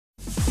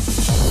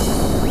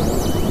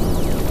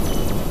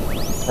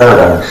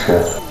paradigm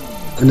shift.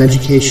 An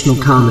educational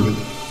comedy.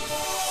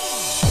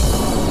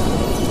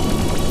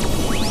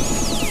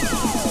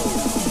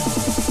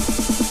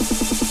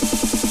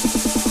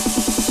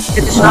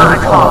 It's not a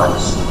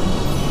cause,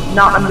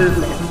 not a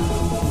movement.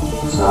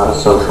 It's not a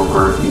social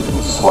group you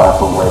can slap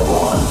a label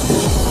onto.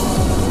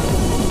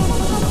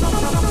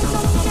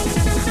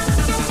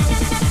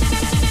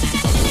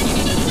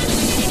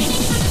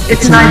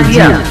 It's an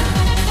idea.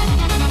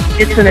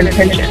 It's an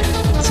intention.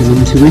 It's an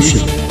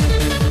intuition.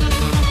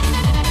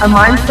 A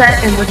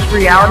mindset in which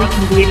reality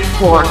can be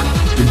explored.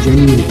 For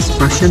genuine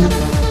expression,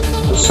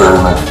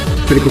 Discernment,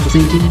 critical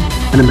thinking,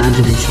 and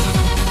imagination.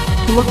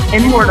 To look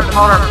inward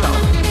upon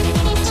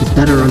ourselves. To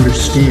better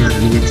understand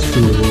the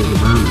external world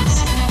around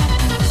us.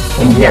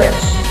 and yes,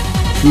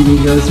 Human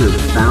egos are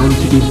bound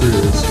to be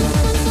bruised.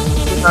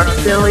 With our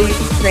silly,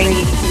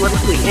 zany,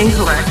 politically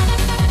incorrect,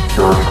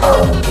 George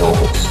Carlin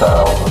built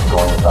style of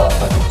going about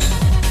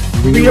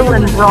things. real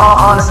and raw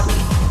honesty.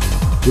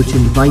 Which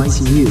invites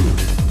you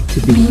to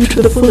be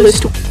to the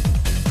fullest.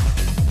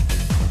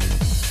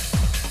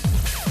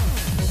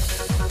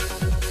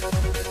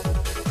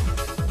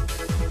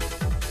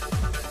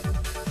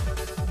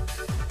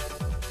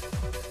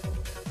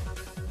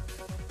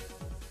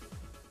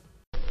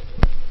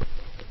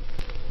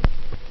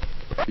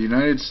 The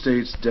United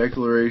States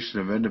Declaration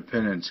of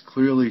Independence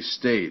clearly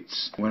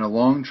states, when a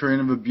long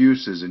train of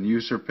abuses and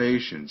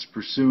usurpations,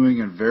 pursuing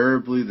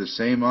invariably the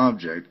same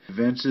object,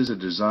 evinces a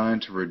design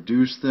to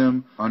reduce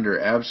them under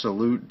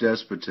absolute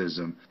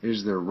despotism, it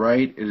is their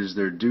right, it is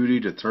their duty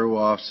to throw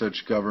off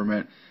such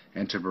government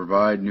and to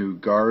provide new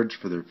guards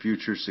for their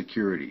future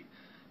security.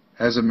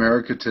 Has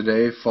America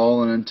today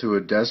fallen into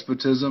a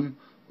despotism?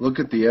 Look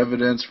at the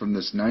evidence from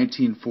this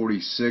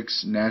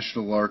 1946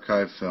 National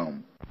Archive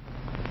film.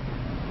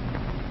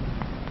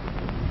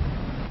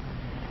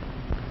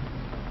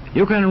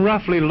 You can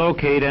roughly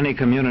locate any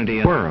community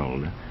in the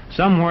world,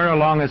 somewhere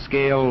along a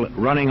scale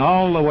running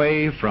all the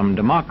way from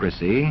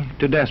democracy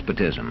to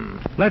despotism.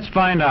 Let's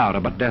find out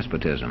about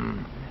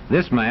despotism.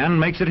 This man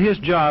makes it his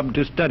job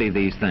to study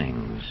these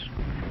things.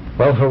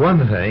 Well, for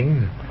one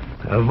thing,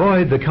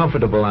 avoid the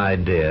comfortable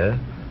idea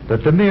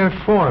that the mere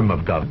form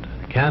of government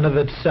can of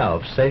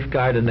itself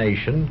safeguard a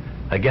nation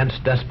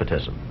against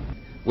despotism.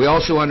 We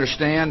also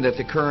understand that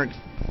the current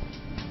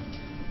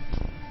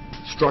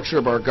structure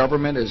of our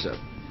government is a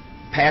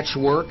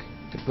patchwork,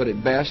 to put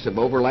it best, of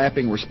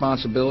overlapping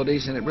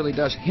responsibilities, and it really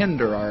does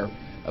hinder our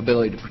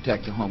ability to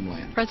protect the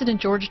homeland. President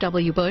George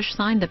W. Bush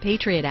signed the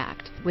Patriot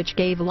Act, which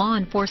gave law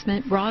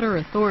enforcement broader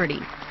authority.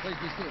 Please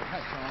be seated.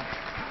 Hi, Sean.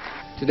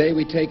 Today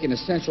we take an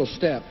essential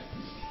step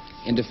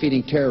in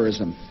defeating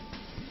terrorism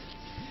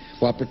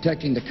while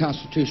protecting the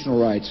constitutional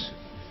rights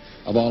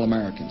of all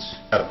Americans.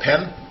 I've got a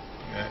pen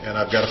and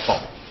I've got a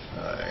phone,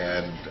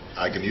 and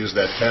I can use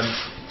that pen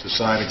to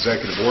sign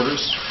executive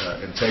orders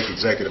and take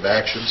executive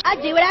actions. I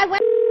do what I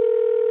want.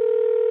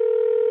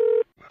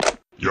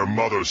 Your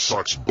mother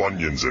sucks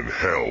bunions in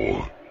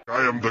hell.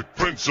 I am the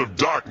Prince of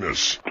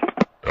Darkness.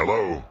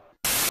 Hello?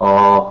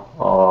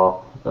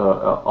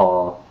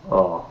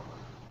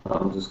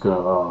 I'm just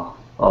gonna,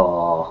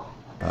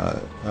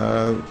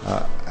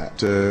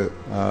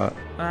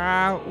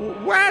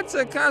 what's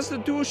a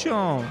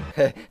constitution?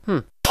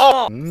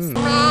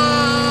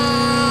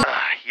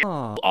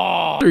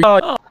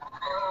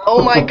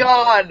 Oh my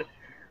god!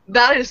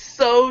 That is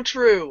so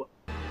true!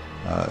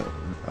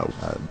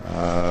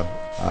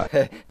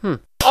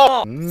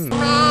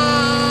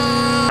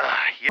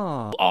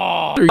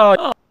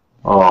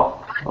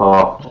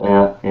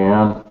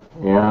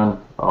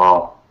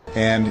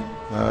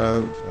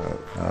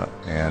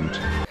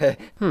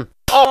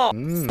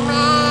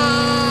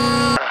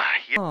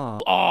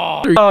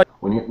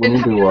 when you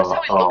And do, he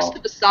looks to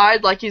the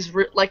side like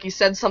he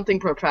said something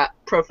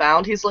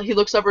profound. He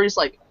looks over. He's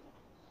like,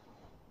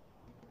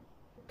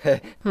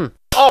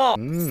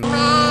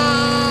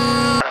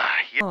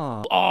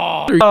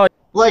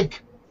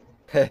 Like.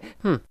 That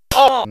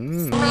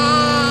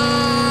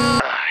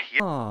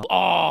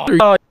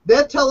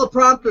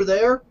teleprompter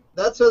there,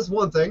 that says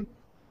one thing.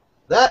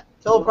 That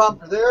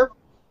teleprompter there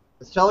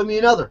is telling me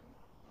another.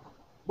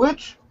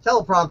 Which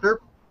teleprompter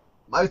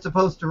am I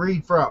supposed to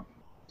read from?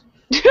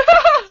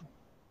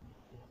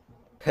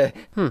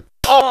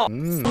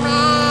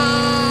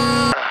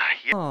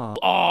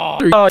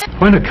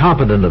 When a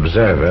competent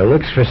observer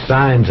looks for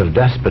signs of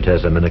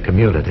despotism in a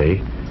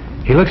community,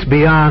 he looks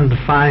beyond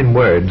fine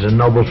words and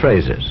noble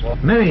phrases.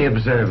 Many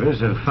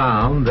observers have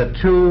found that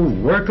two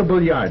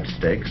workable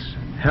yardsticks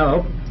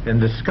help in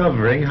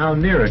discovering how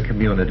near a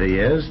community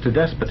is to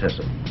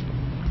despotism: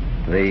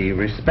 the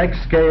respect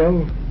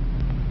scale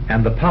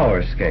and the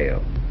power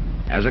scale.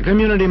 As a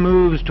community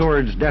moves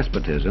towards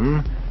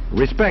despotism,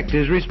 respect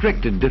is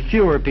restricted to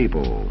fewer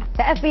people.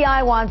 The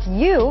FBI wants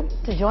you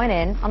to join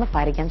in on the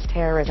fight against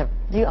terrorism.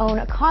 Do you own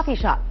a coffee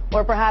shop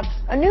or perhaps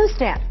a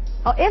newsstand?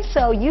 Well, if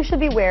so, you should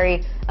be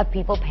wary of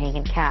people paying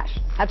in cash.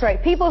 That's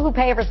right, people who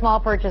pay for small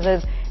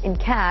purchases in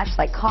cash,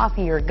 like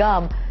coffee or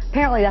gum,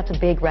 apparently that's a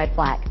big red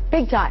flag.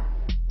 Big time.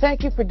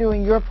 Thank you for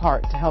doing your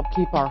part to help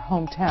keep our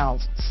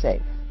hometowns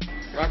safe.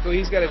 Rocco,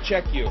 he's got to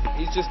check you.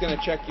 He's just going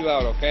to check you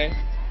out, okay?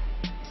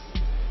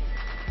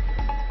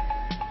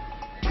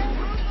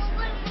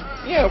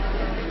 Yeah.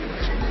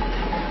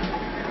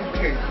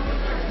 Okay.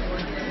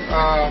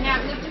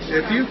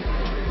 If you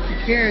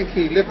can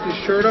you lift his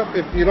shirt up?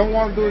 If you don't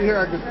want to do it here,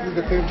 I can do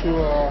the thing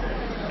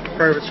to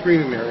private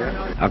screening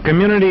area. A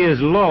community is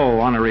low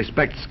on a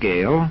respect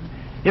scale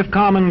if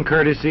common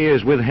courtesy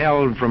is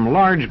withheld from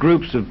large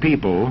groups of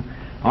people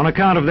on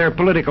account of their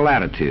political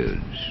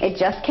attitudes. It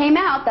just came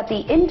out that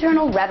the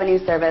Internal Revenue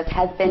Service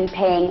has been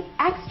paying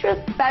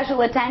extra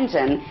special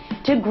attention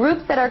to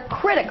groups that are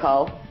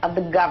critical of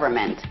the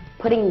government,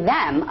 putting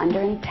them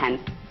under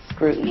intense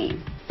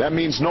scrutiny. That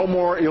means no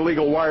more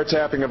illegal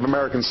wiretapping of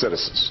American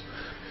citizens.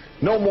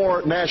 No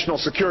more national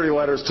security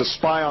letters to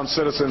spy on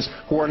citizens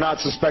who are not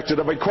suspected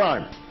of a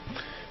crime.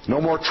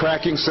 No more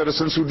tracking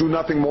citizens who do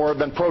nothing more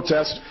than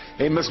protest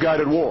a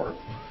misguided war.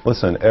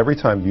 Listen, every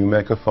time you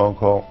make a phone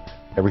call,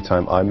 every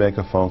time I make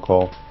a phone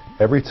call,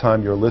 every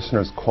time your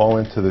listeners call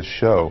into the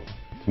show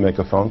to make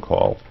a phone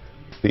call,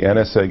 the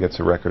NSA gets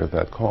a record of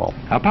that call.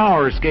 A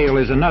power scale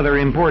is another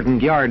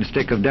important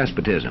yardstick of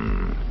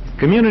despotism.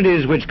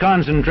 Communities which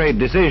concentrate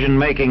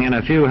decision-making in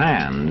a few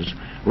hands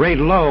rate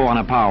low on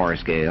a power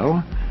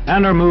scale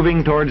and are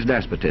moving towards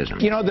despotism.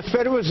 You know, the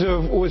Federal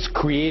Reserve was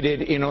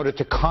created in order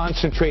to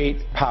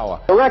concentrate power.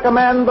 To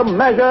recommend the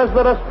measures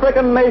that a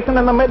stricken nation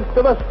in the midst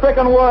of a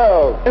stricken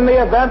world. In the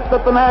event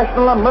that the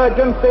national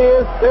emergency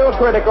is still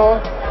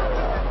critical,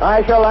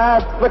 I shall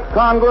ask the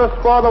Congress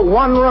for the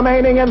one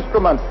remaining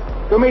instrument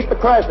to meet the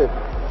crisis.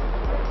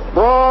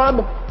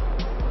 Broad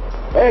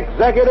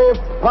executive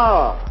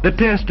power. The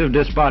test of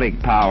despotic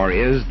power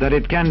is that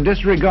it can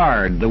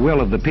disregard the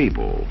will of the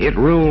people. It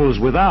rules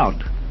without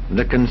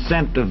the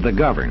consent of the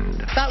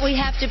governed. But we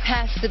have to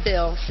pass the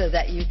bill so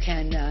that you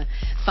can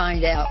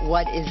find out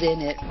what is in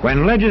it.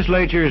 When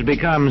legislatures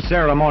become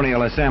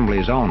ceremonial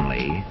assemblies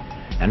only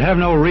and have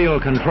no real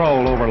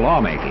control over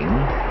lawmaking,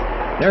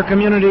 their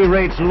community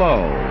rates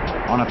low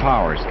on a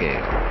power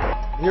scale.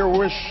 Here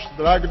wish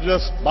that I could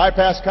just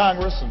bypass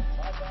Congress and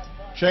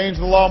change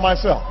the law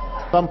myself.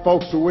 Some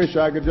folks who wish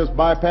I could just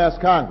bypass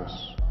Congress.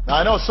 Now,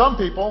 I know some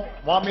people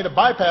want me to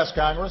bypass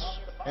Congress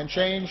and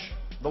change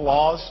the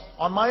laws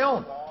on my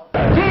own.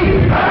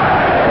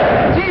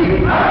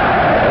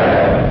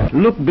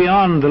 Look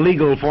beyond the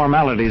legal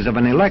formalities of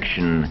an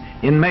election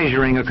in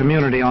measuring a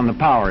community on the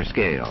power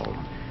scale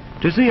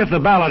to see if the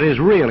ballot is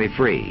really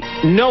free.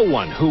 No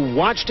one who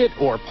watched it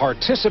or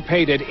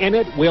participated in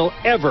it will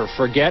ever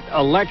forget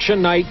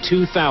Election Night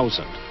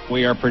 2000.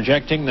 We are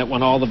projecting that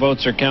when all the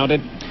votes are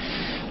counted,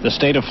 the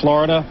state of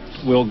Florida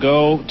will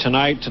go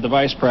tonight to the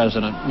Vice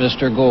President,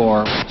 Mr.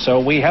 Gore.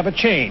 So we have a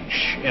change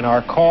in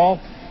our call.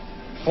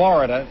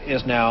 Florida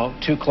is now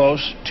too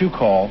close to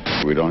call.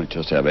 We don't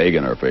just have egg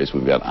in our face,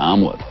 we've got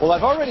omelet. Well,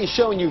 I've already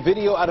shown you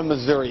video out of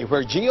Missouri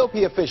where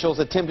GOP officials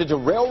attempted to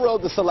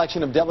railroad the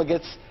selection of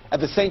delegates at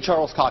the St.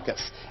 Charles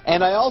caucus.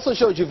 And I also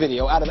showed you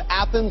video out of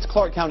Athens,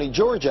 Clark County,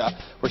 Georgia,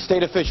 where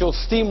state officials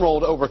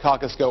steamrolled over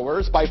caucus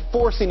goers by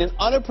forcing an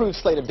unapproved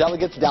slate of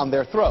delegates down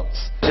their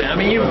throats. I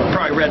mean, you've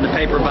probably read in the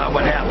paper about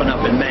what happened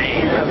up in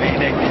Maine. I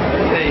mean,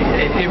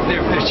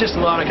 there's just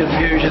a lot of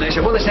confusion. They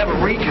said, well, let's have a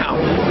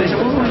recount. They said,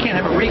 well, we can't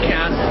have a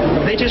recount.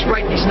 They just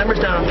write these numbers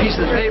down on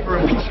pieces of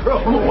paper and we throw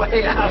them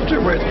away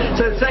afterwards.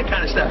 So it's that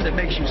kind of stuff that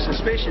makes you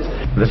suspicious.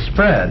 The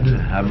spread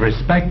of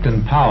respect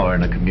and power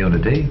in a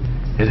community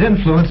is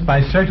influenced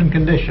by certain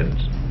conditions,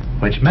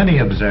 which many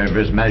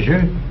observers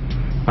measure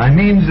by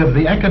means of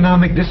the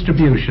economic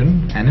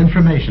distribution and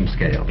information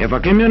scale. If a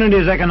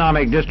community's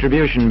economic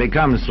distribution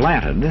becomes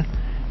slanted,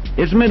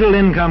 its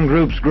middle-income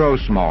groups grow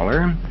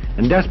smaller,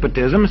 and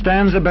despotism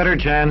stands a better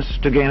chance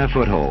to gain a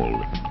foothold.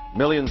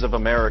 Millions of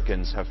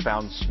Americans have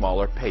found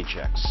smaller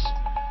paychecks.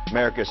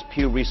 America's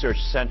Pew Research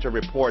Center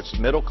reports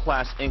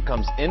middle-class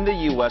incomes in the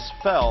U.S.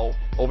 fell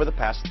over the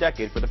past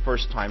decade for the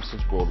first time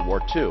since World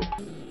War II.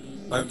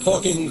 I'm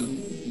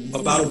talking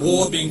about a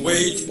war being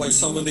waged by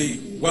some of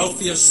the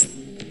wealthiest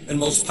and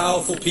most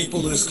powerful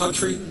people in this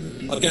country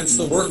against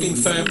the working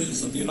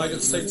families of the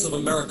United States of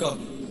America,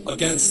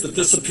 against the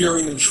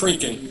disappearing and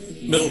shrinking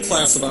middle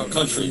class of our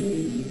country.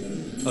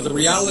 The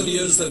reality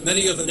is that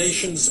many of the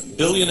nation's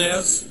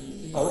billionaires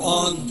are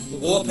on the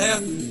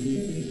warpath.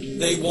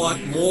 They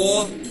want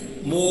more,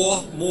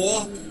 more,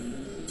 more.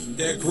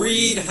 Their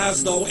greed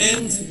has no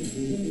end,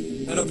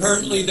 and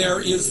apparently there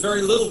is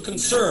very little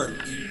concern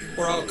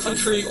for our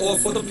country or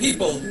for the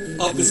people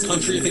of this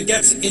country if it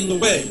gets in the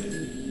way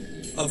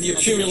of the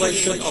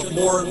accumulation of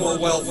more and more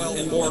wealth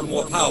and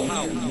more power.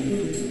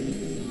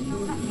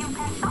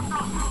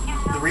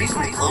 The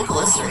reason the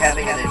globalists are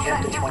having an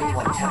Agenda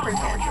 21 temper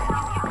tantrum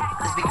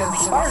is because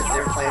as far as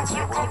their plans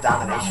for world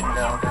domination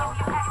go,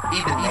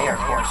 even they are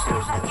forced to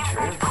admit the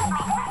truth.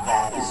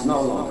 That is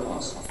no longer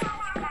possible.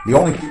 The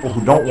only people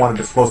who don't want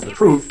to disclose the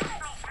truth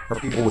are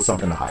people with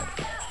something to hide.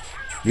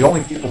 The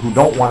only people who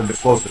don't want to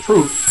disclose the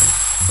truth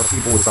are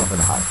people with something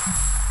to hide.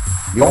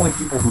 The only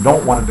people who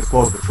don't want to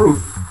disclose the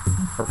truth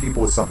are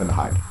people with something to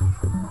hide.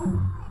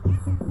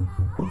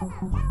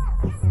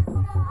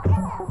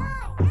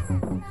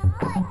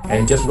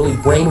 and just really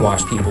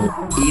brainwash people.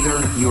 Either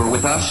you are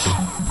with us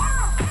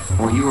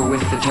or you are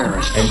with the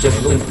terrorists. And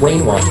just really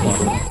brainwash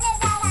people.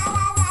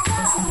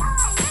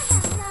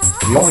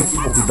 The only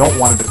people who don't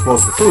want to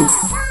disclose the truth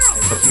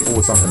are people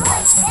with something to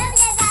hide.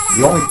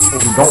 The only people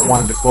who don't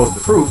want to disclose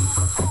the truth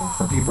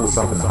are people with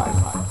something to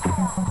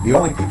hide. The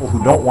only people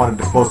who don't want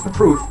to disclose the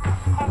truth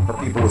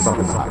are people with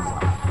something to hide.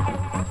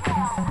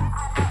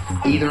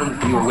 Either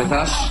you are with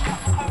us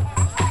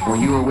or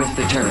you are with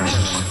the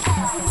terrorists.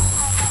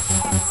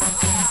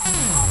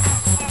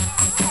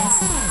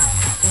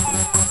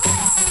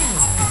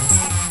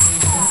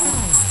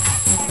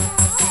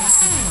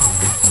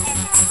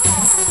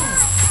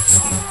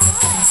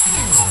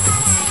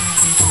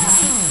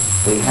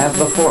 We have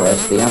before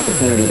us the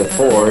opportunity to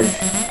forge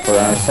for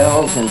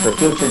ourselves and for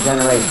future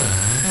generations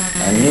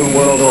a new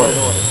world order.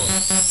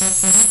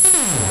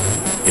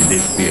 In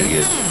this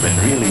period, when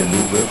really a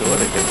new world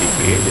order can be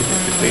created,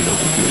 it's a great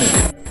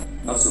opportunity.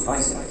 Not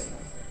surprisingly,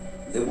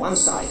 the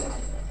one-sided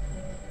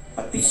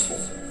but peaceful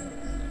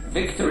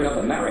victory of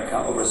America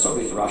over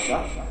Soviet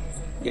Russia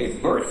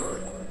gave birth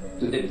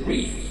to the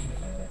brief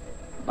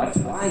but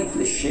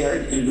widely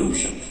shared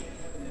illusion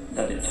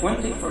that the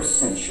 21st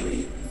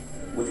century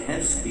would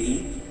hence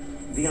be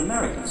the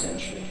American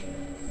century,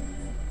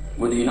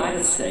 with the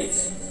United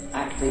States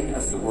acting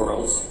as the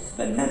world's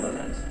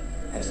benevolent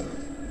hegemon.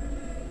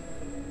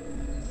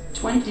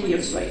 20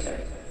 years later,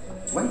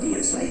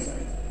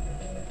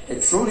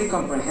 a truly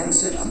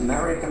comprehensive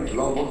American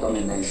global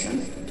domination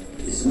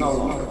is no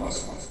longer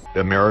possible.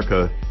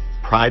 America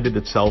prided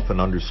itself and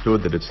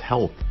understood that its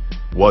health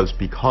was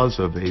because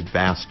of a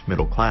vast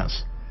middle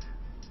class.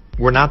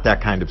 We're not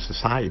that kind of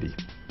society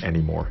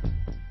anymore.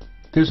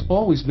 There's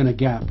always been a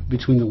gap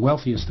between the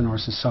wealthiest in our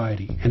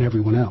society and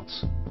everyone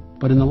else.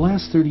 But in the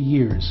last 30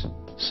 years,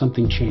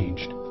 something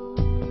changed.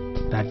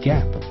 That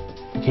gap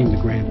became the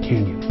Grand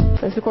Canyon.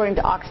 This, according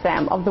to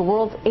Oxfam, of the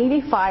world's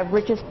 85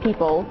 richest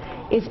people,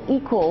 is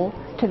equal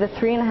to the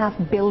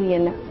 3.5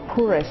 billion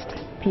poorest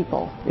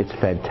people. It's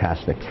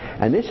fantastic.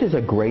 And this is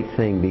a great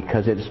thing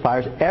because it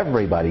inspires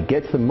everybody,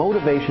 gets the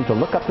motivation to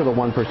look up to the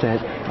 1%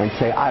 and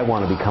say, I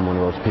want to become one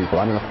of those people.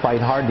 I'm going to fight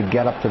hard to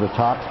get up to the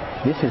top.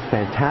 This is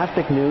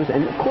fantastic news,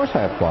 and of course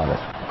I applaud it.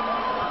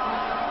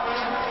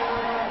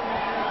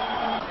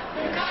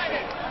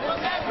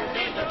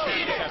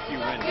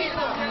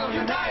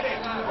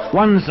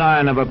 One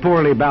sign of a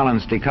poorly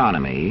balanced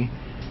economy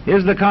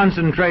is the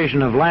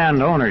concentration of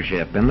land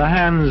ownership in the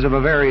hands of a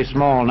very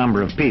small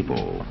number of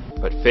people.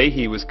 But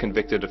Fahey was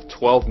convicted of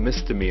 12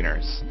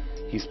 misdemeanors.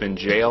 He's been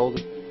jailed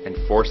and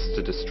forced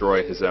to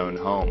destroy his own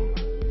home.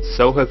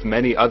 So have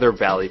many other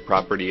Valley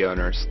property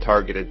owners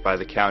targeted by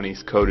the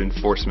county's code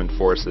enforcement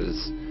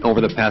forces. Over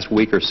the past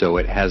week or so,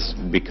 it has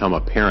become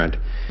apparent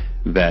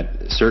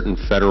that certain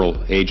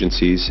federal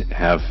agencies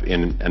have,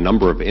 in a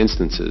number of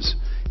instances,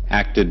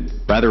 acted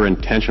rather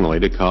intentionally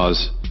to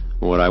cause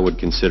what I would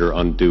consider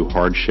undue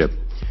hardship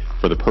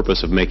for the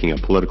purpose of making a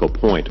political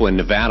point. In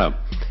Nevada,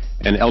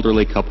 an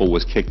elderly couple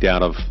was kicked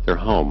out of their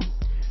home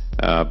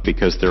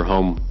because their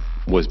home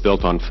was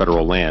built on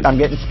federal land. I'm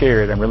getting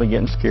scared. I'm really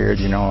getting scared,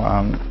 you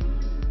know.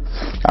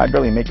 I'd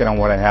really make it on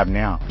what I have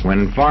now.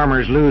 When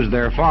farmers lose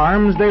their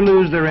farms, they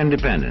lose their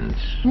independence.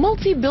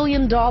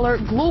 Multi-billion-dollar,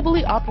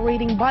 globally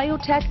operating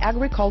biotech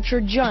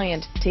agriculture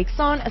giant takes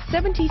on a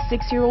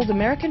 76-year-old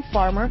American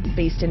farmer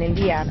based in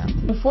Indiana.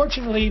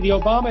 Unfortunately, the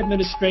Obama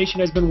administration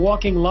has been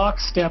walking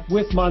lockstep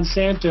with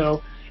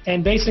Monsanto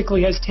and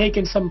basically has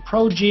taken some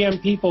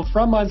pro-GM people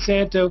from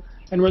Monsanto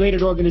and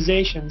related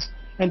organizations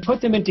and put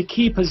them into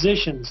key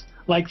positions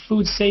like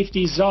food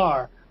safety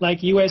czar, like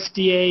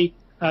USDA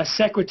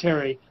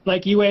secretary,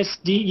 like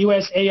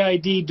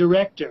USAID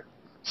director.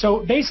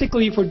 So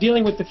basically, if we're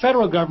dealing with the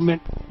federal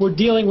government, we're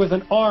dealing with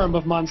an arm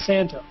of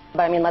Monsanto.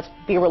 But I mean, let's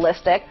be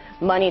realistic.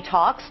 Money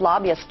talks,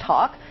 lobbyists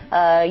talk.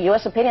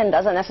 U.S. opinion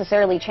doesn't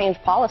necessarily change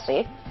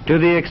policy. To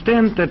the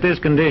extent that this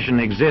condition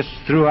exists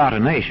throughout a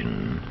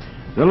nation,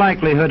 the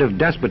likelihood of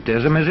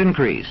despotism is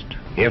increased.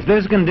 If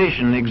this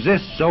condition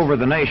exists over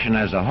the nation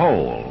as a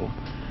whole,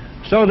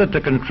 so that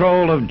the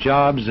control of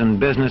jobs and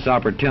business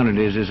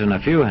opportunities is in a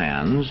few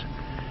hands,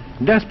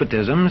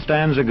 despotism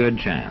stands a good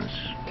chance.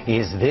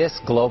 Is this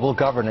global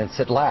governance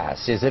at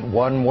last? Is it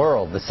one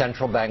world, the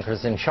central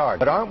bankers in charge?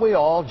 But aren't we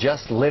all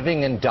just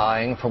living and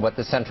dying for what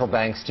the central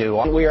banks do?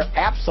 We are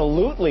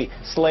absolutely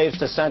slaves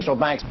to central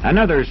banks.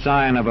 Another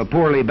sign of a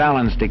poorly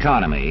balanced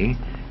economy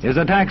is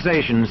a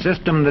taxation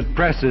system that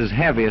presses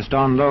heaviest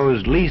on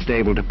those least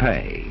able to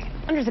pay.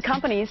 Hundreds of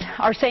companies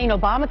are saying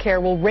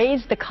Obamacare will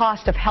raise the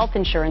cost of health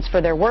insurance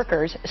for their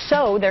workers,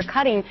 so they're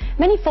cutting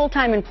many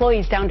full-time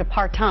employees down to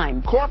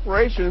part-time.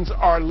 Corporations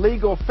are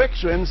legal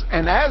fictions,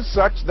 and as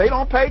such, they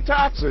don't pay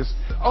taxes.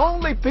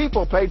 Only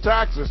people pay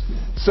taxes.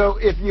 So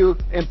if you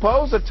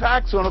impose a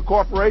tax on a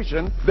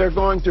corporation, they're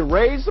going to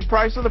raise the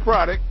price of the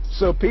product,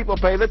 so people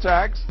pay the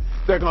tax.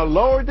 They're going to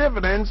lower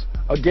dividends,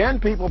 again,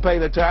 people pay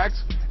the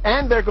tax.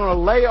 And they're going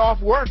to lay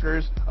off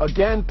workers.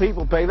 Again,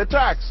 people pay the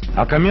tax.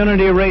 A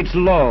community rates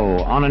low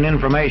on an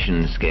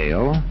information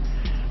scale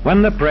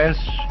when the press,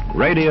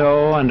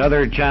 radio, and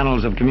other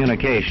channels of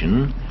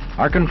communication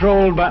are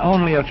controlled by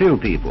only a few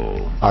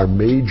people. Our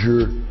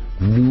major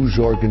news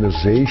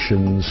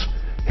organizations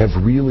have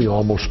really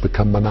almost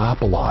become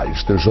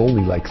monopolized. There's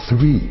only like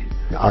 3.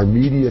 Our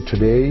media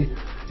today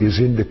is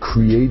into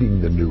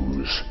creating the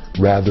news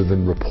rather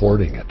than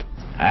reporting it.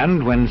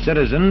 And when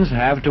citizens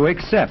have to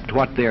accept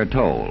what they're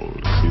told.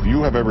 If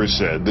you have ever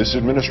said, this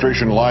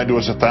administration lied to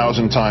us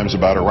 1,000 times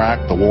about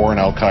Iraq, the war, and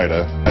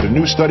Al-Qaeda, and a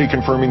new study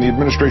confirming the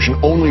administration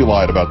only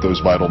lied about those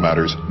vital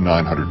matters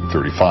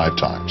 935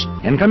 times.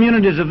 In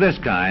communities of this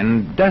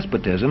kind,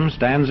 despotism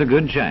stands a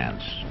good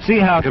chance. See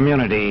how a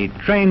community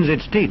trains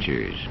its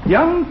teachers.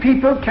 Young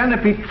people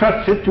cannot be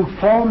trusted to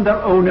form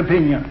their own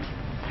opinions.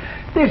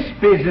 This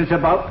business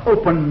about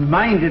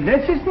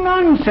open-mindedness is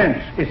nonsense.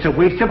 It's a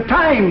waste of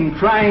time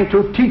trying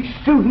to teach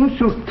students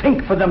to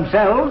think for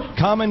themselves.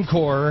 Common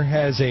Core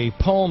has a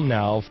poem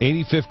now.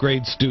 85th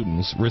grade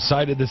students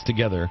recited this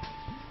together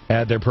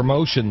at their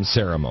promotion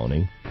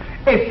ceremony.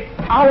 It's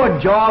our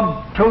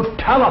job to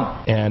tell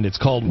them. And it's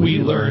called We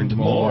Learned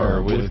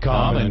More with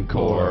Common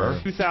Core.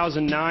 In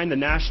 2009, the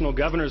National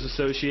Governors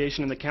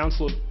Association and the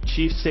Council of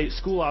Chief State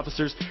School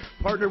Officers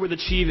partnered with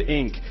Achieve,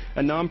 Inc.,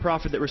 a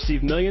nonprofit that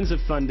received millions of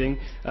funding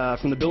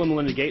from the Bill and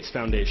Melinda Gates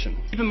Foundation.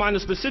 Keep in mind, the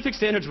specific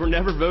standards were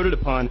never voted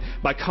upon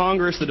by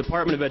Congress, the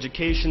Department of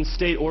Education,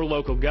 state or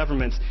local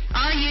governments.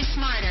 Are you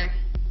smarter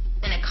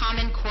than a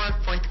Common Core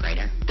 4th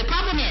grader? The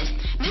problem is,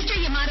 Mr.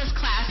 Yamato's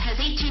class has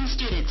 18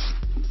 students.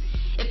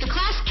 If the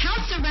class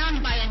counts around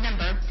by a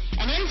number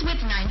and ends with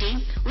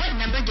 90, what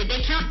number did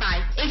they count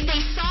by? If they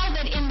solve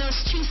it in those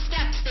 2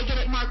 steps, they get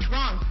it marked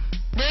wrong.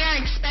 They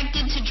are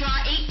expected to draw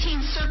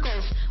 18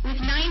 circles with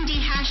 90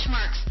 hash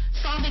marks,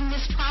 solving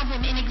this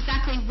problem in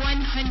exactly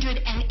 108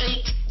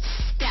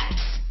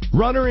 steps.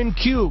 Runner and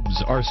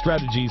cubes are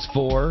strategies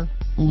for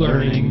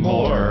learning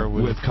more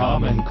with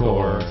Common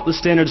Core. The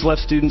standards left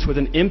students with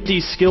an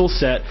empty skill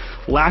set,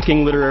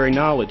 lacking literary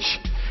knowledge.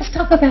 Let's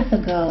talk about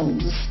the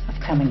goals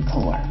of Common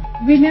Core.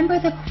 Remember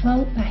the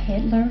quote by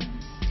Hitler?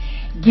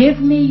 Give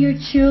me your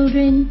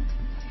children,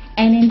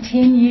 and in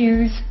 10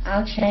 years,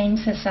 I'll change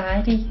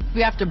society.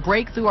 We have to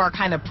break through our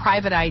kind of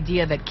private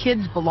idea that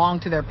kids belong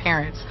to their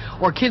parents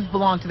or kids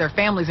belong to their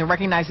families and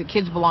recognize that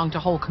kids belong to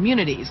whole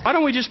communities. Why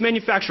don't we just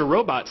manufacture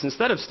robots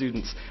instead of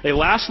students? They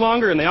last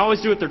longer and they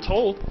always do what they're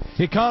told.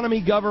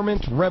 Economy,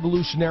 government,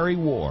 revolutionary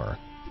war.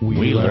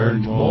 We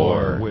learned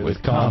more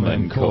with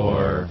Common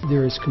Core.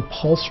 There is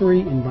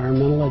compulsory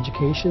environmental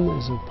education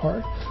as a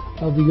part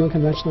of the UN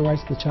Convention on the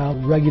Rights of the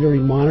Child. Regularly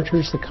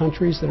monitors the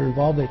countries that are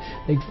involved.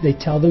 They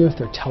tell them if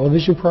their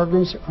television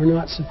programs are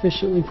not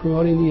sufficiently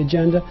promoting the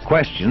agenda.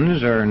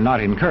 Questions are not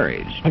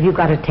encouraged. Have you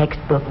got a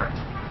textbook?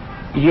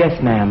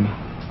 Yes, ma'am.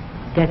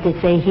 Does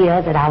it say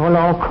here that our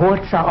law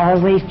courts are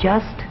always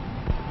just?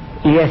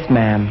 Yes,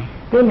 ma'am.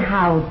 Then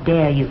how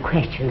dare you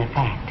question the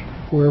fact?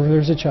 Wherever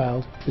there's a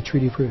child, the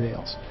treaty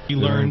prevails. We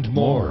learned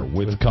more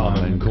with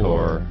Common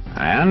Core.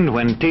 And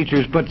when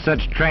teachers put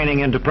such training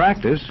into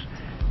practice,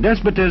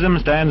 despotism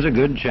stands a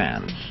good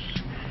chance.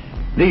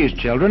 These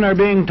children are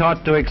being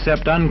taught to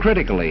accept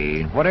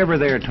uncritically whatever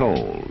they're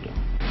told.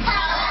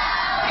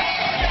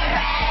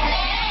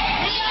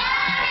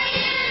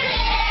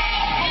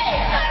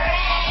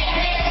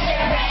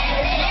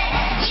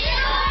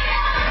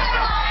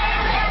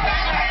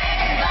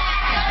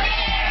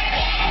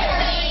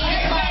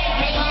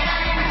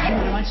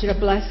 I want you to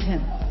bless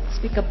him.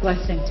 Speak a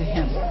blessing to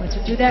him. Once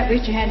you do that,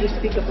 raise your hand to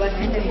speak a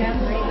blessing to him.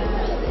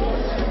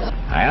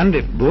 And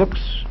if books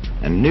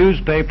and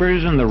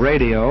newspapers and the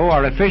radio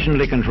are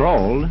efficiently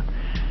controlled,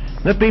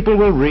 the people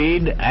will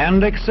read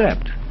and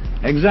accept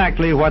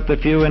exactly what the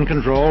few in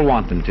control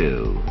want them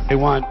to. They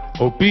want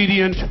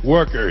obedient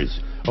workers.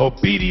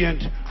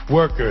 Obedient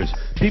workers.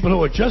 People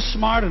who are just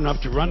smart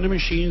enough to run the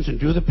machines and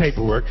do the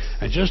paperwork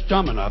and just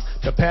dumb enough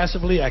to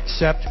passively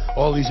accept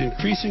all these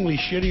increasingly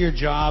shittier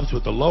jobs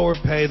with the lower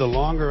pay, the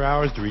longer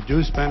hours, the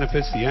reduced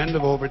benefits, the end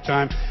of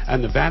overtime,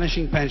 and the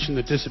vanishing pension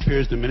that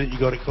disappears the minute you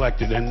go to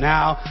collect it. And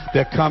now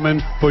they're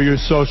coming for your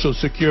Social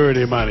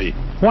Security money.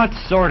 What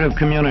sort of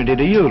community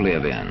do you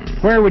live in?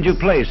 Where would you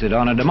place it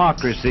on a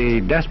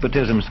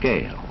democracy-despotism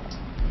scale?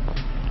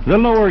 The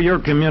lower your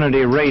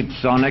community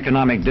rates on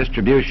economic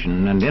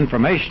distribution and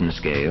information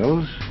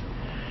scales,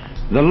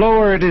 the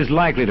lower it is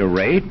likely to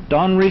rate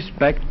on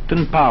respect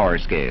and power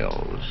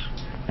scales,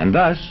 and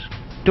thus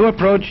to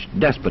approach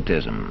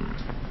despotism.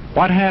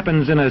 What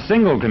happens in a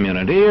single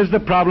community is the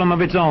problem of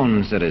its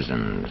own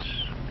citizens.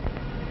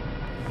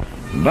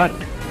 But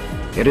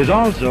it is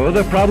also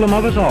the problem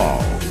of us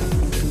all,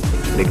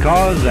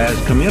 because as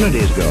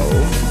communities go,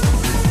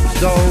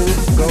 so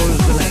goes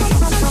the nation.